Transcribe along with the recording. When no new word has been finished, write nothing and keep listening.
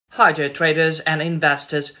Hi dear traders and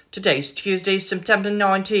investors, today is Tuesday, September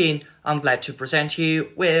 19. I'm glad to present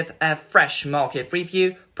you with a fresh market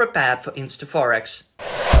review prepared for InstaForex.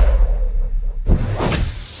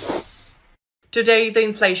 Today, the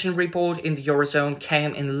inflation report in the Eurozone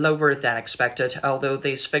came in lower than expected, although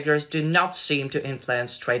these figures do not seem to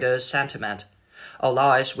influence traders' sentiment. All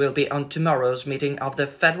eyes will be on tomorrow's meeting of the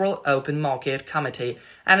Federal Open Market Committee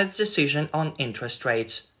and its decision on interest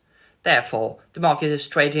rates. Therefore, the market is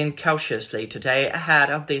trading cautiously today ahead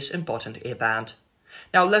of this important event.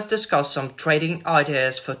 Now let's discuss some trading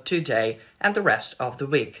ideas for today and the rest of the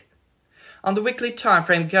week. On the weekly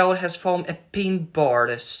timeframe, gold has formed a pin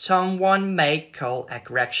bar someone may call a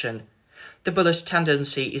correction. The bullish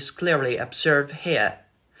tendency is clearly observed here.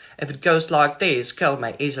 If it goes like this, gold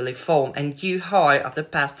may easily form a new high of the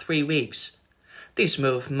past 3 weeks. This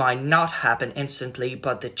move might not happen instantly,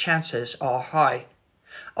 but the chances are high.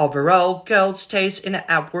 Overall, gold stays in an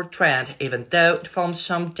upward trend even though it forms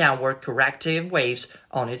some downward corrective waves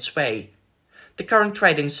on its way. The current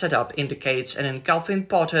trading setup indicates an engulfing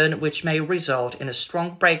pattern which may result in a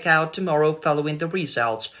strong breakout tomorrow following the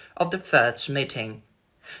results of the Fed's meeting.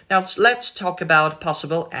 Now let's talk about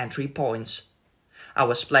possible entry points. I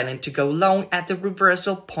was planning to go long at the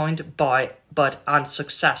reversal point but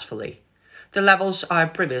unsuccessfully. The levels I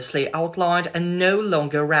previously outlined are no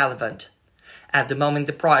longer relevant. At the moment,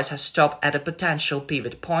 the price has stopped at a potential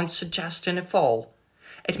pivot point suggesting a fall.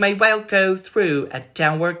 It may well go through a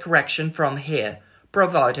downward correction from here,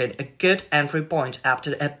 provided a good entry point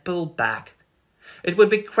after a pullback. It would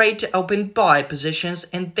be great to open buy positions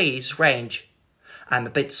in this range. I'm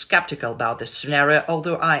a bit skeptical about this scenario,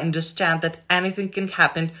 although I understand that anything can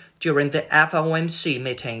happen during the FOMC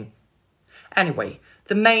meeting. Anyway,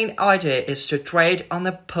 the main idea is to trade on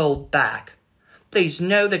a pullback. Please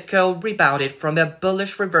know that gold rebounded from a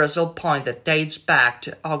bullish reversal point that dates back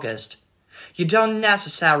to August. You don't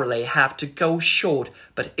necessarily have to go short,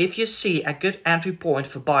 but if you see a good entry point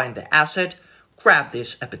for buying the asset, grab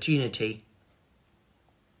this opportunity.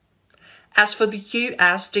 As for the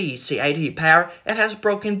USD-CAD pair, it has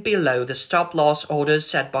broken below the stop-loss orders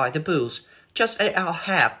set by the bulls, just as I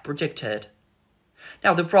have predicted.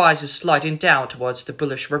 Now the price is sliding down towards the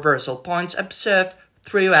bullish reversal points observed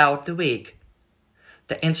throughout the week.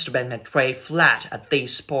 The instrument may trade flat at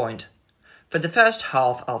this point. For the first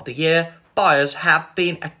half of the year, buyers have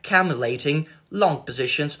been accumulating long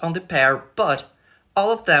positions on the pair, but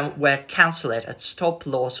all of them were cancelled at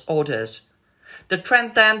stop-loss orders. The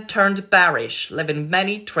trend then turned bearish, leaving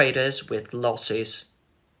many traders with losses.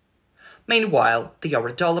 Meanwhile, the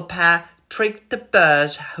euro-dollar pair tricked the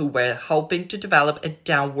bears who were hoping to develop a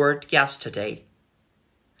downward yesterday.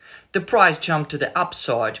 The price jumped to the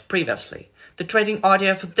upside previously. The trading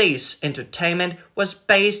idea for this entertainment was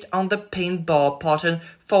based on the pin bar pattern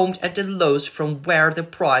formed at the lows from where the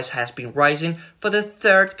price has been rising for the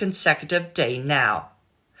third consecutive day now.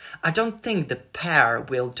 I don't think the pair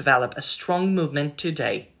will develop a strong movement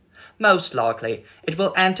today. Most likely, it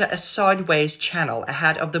will enter a sideways channel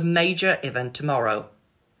ahead of the major event tomorrow.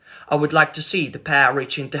 I would like to see the pair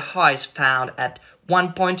reaching the highs found at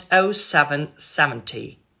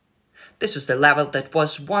 1.0770. This is the level that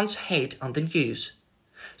was once hit on the news.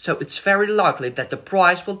 So it's very likely that the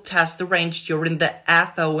price will test the range during the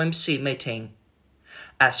FOMC meeting.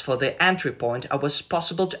 As for the entry point, it was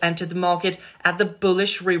possible to enter the market at the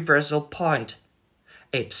bullish reversal point.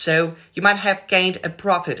 If so, you might have gained a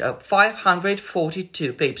profit of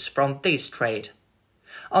 542 pips from this trade.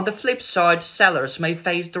 On the flip side, sellers may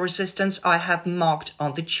face the resistance I have marked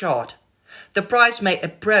on the chart. The price may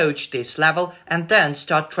approach this level and then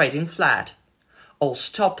start trading flat. All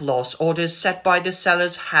stop-loss orders set by the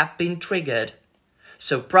sellers have been triggered,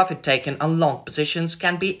 so profit taken on long positions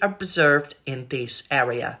can be observed in this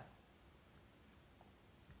area.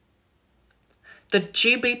 The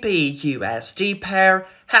GBP-USD pair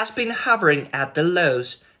has been hovering at the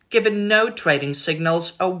lows, given no trading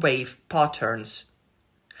signals or wave patterns.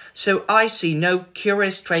 So I see no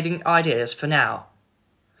curious trading ideas for now.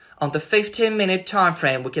 On the 15-minute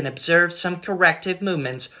timeframe, we can observe some corrective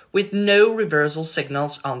movements with no reversal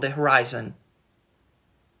signals on the horizon.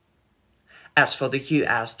 As for the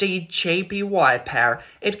USD-JPY pair,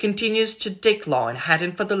 it continues to decline,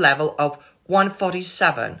 heading for the level of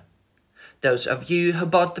 147. Those of you who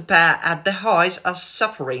bought the pair at the highs are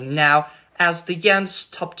suffering now as the yen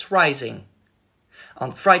stopped rising.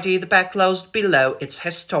 On Friday, the pair closed below its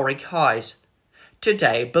historic highs.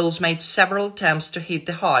 Today, bulls made several attempts to hit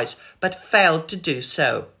the highs, but failed to do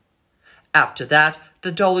so. After that,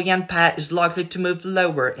 the dollar-yen pair is likely to move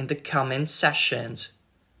lower in the coming sessions.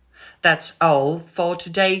 That's all for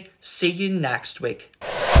today. See you next week.